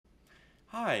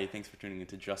Hi, thanks for tuning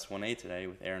into Just 1A today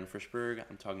with Aaron Frischberg.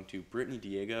 I'm talking to Brittany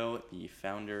Diego, the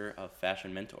founder of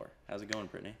Fashion Mentor. How's it going,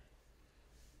 Brittany?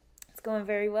 It's going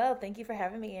very well. Thank you for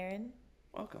having me, Aaron.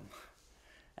 Welcome.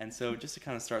 And so, just to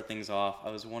kind of start things off, I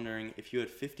was wondering if you had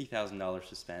 $50,000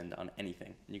 to spend on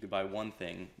anything and you could buy one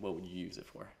thing, what would you use it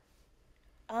for?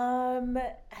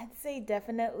 I'd say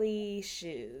definitely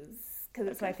shoes because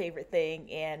it's my Okay. favorite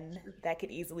thing, and Sure. that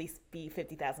could easily be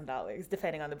 $50,000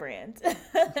 depending on the brand.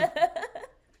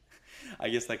 I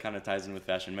guess that kind of ties in with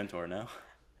Fashion Mentor now.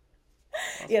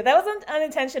 Yeah, Awesome. that was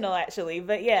unintentional actually,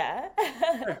 but yeah.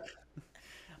 Sure.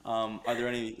 Are there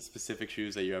any specific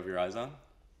shoes that you have your eyes on?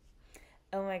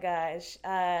 Oh my gosh,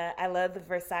 I love the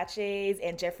Versace's,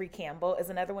 and Jeffrey Campbell is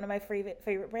another one of my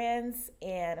favorite brands,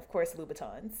 and of course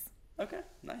Louboutins. Okay,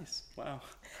 nice. Wow.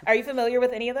 Are you familiar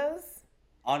with any of those?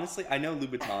 Honestly, I know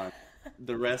Louboutin.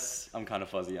 The rest, I'm kind of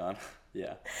fuzzy on.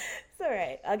 Yeah. It's all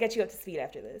right. I'll get you up to speed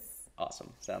after this.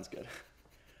 Awesome. Sounds good.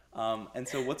 And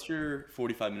so what's your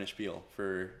 45-minute spiel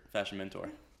for Fashion Mentor?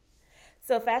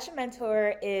 So, Fashion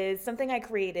Mentor is something I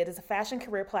created as a fashion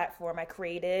career platform. I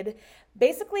created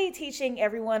basically teaching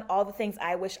everyone all the things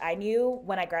I wish I knew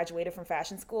when I graduated from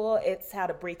fashion school. It's how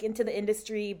to break into the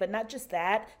industry, but not just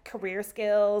that, career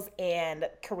skills and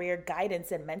career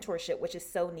guidance and mentorship, which is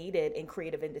so needed in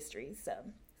creative industries. So,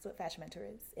 that's what Fashion Mentor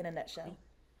is in a nutshell.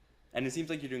 And it seems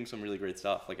like you're doing some really great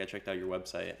stuff. Like I checked out your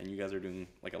website and you guys are doing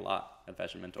like a lot at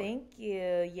Fashion Mentor. Thank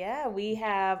you. Yeah, we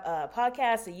have a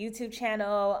podcast, a YouTube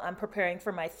channel. I'm preparing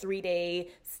for my 3-day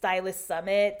stylist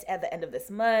summit at the end of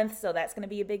this month. So that's going to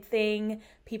be a big thing.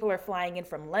 People are flying in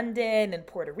from London and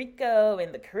Puerto Rico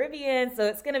and the Caribbean. So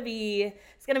it's going to be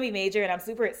major and I'm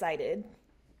super excited.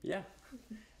 Yeah.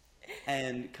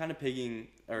 And kind of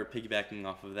piggybacking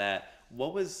off of that,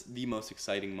 what was the most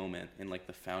exciting moment in like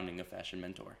the founding of Fashion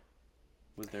Mentor?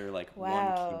 Was there like one key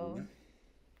Wow. moment?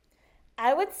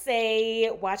 I would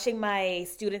say watching my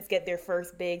students get their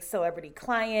first big celebrity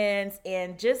clients,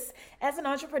 and just as an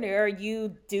entrepreneur,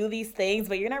 you do these things,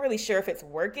 but you're not really sure if it's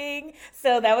working.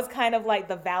 So that was kind of like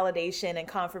the validation and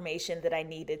confirmation that I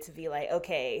needed to be like,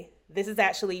 okay, this is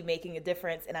actually making a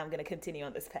difference, and I'm going to continue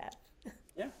on this path.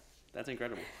 Yeah, that's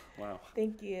incredible. Wow.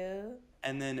 Thank you.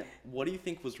 And then what do you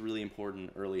think was really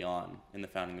important early on in the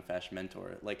founding of Fashion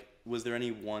Mentor? Like, was there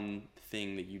any one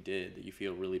thing that you did that you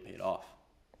feel really paid off?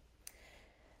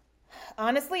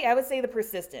 Honestly, I would say the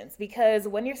persistence because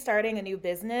when you're starting a new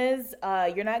business,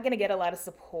 you're not going to get a lot of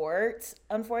support,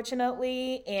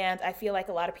 unfortunately. And I feel like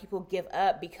a lot of people give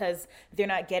up because they're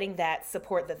not getting that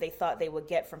support that they thought they would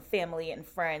get from family and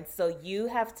friends. So you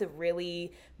have to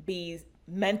really be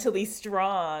mentally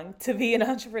strong to be an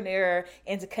entrepreneur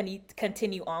and to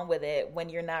continue on with it when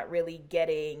you're not really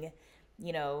getting,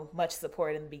 much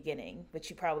support in the beginning, which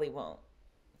you probably won't.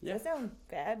 Yeah, That sounds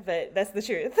bad, but that's the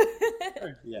truth.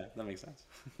 sure. Yeah, that makes sense.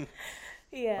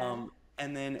 Yeah.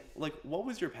 And then, like, what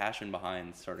was your passion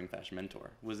behind starting Fashion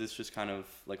Mentor? Was this just kind of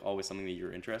like always something that you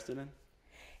were interested in?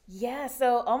 Yeah,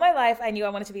 so all my life I knew I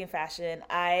wanted to be in fashion.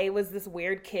 I was this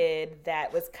weird kid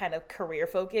that was kind of career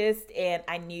focused, and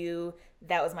I knew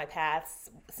that was my path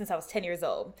since I was 10 years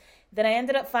old. Then I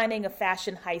ended up finding a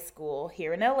fashion high school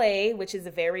here in LA, which is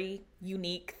a very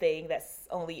unique thing that's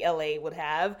only LA would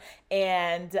have.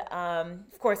 And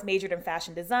of course, majored in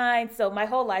fashion design. So my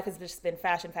whole life has just been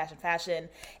fashion, fashion, fashion.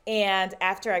 And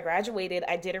after I graduated,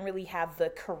 I didn't really have the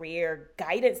career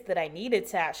guidance that I needed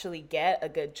to actually get a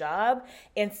good job.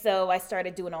 And so I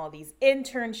started doing all these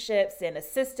internships and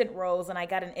assistant roles. And I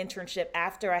got an internship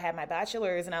after I had my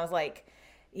bachelor's. And I was like,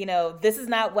 this is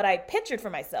not what I pictured for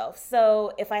myself.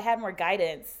 So if I had more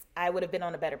guidance, I would have been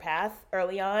on a better path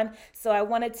early on. So I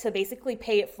wanted to basically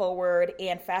pay it forward.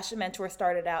 And Fashion Mentor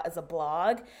started out as a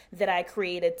blog that I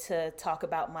created to talk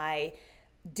about my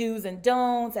do's and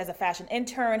don'ts as a fashion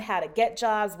intern, how to get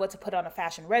jobs, what to put on a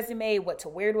fashion resume, what to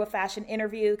wear to a fashion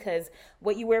interview. Because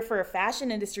what you wear for a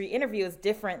fashion industry interview is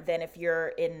different than if you're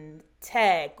in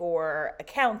tech or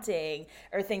accounting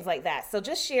or things like that. So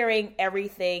just sharing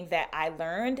everything that I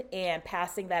learned and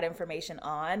passing that information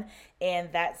on. And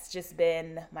that's just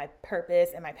been my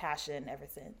purpose and my passion ever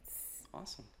since.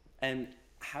 Awesome. And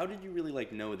how did you really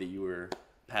like know that you were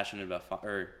passionate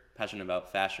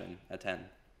about fashion at 10?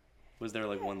 Was there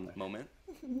like one moment?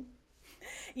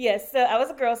 Yes, so I was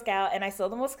a Girl Scout and I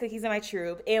sold the most cookies in my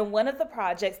troop. And one of the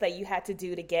projects that you had to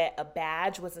do to get a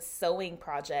badge was a sewing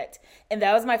project. And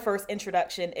that was my first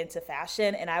introduction into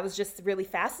fashion. And I was just really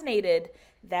fascinated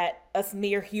that us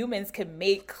mere humans could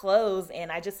make clothes.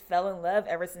 And I just fell in love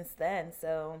ever since then.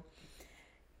 So,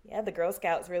 yeah, the Girl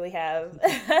Scouts really have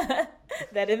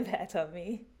that impact on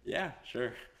me. Yeah,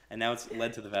 sure. And now it's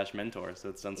led to the Fashion Mentor, so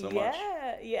it's done so much.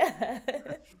 Yeah, yeah.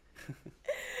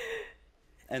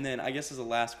 And then I guess as a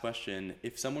last question,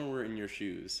 if someone were in your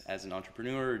shoes as an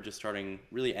entrepreneur or just starting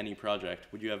really any project,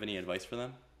 would you have any advice for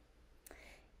them?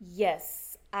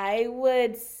 Yes, I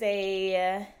would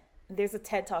say there's a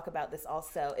TED talk about this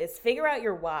also, is figure out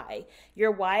your why.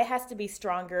 Your why has to be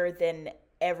stronger than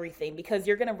everything because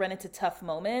you're going to run into tough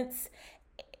moments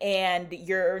and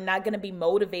you're not going to be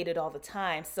motivated all the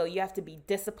time. So you have to be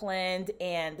disciplined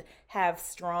and have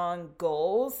strong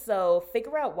goals. So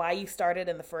figure out why you started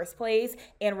in the first place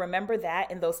and remember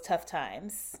that in those tough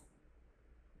times.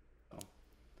 Oh.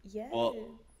 Yes. Well,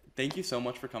 thank you so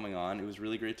much for coming on. It was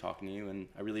really great talking to you, and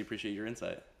I really appreciate your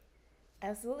insight.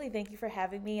 Absolutely. Thank you for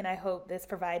having me. And I hope this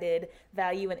provided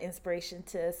value and inspiration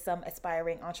to some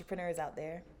aspiring entrepreneurs out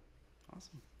there.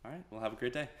 Awesome. All right. Well, have a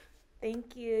great day.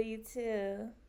 Thank you. You too.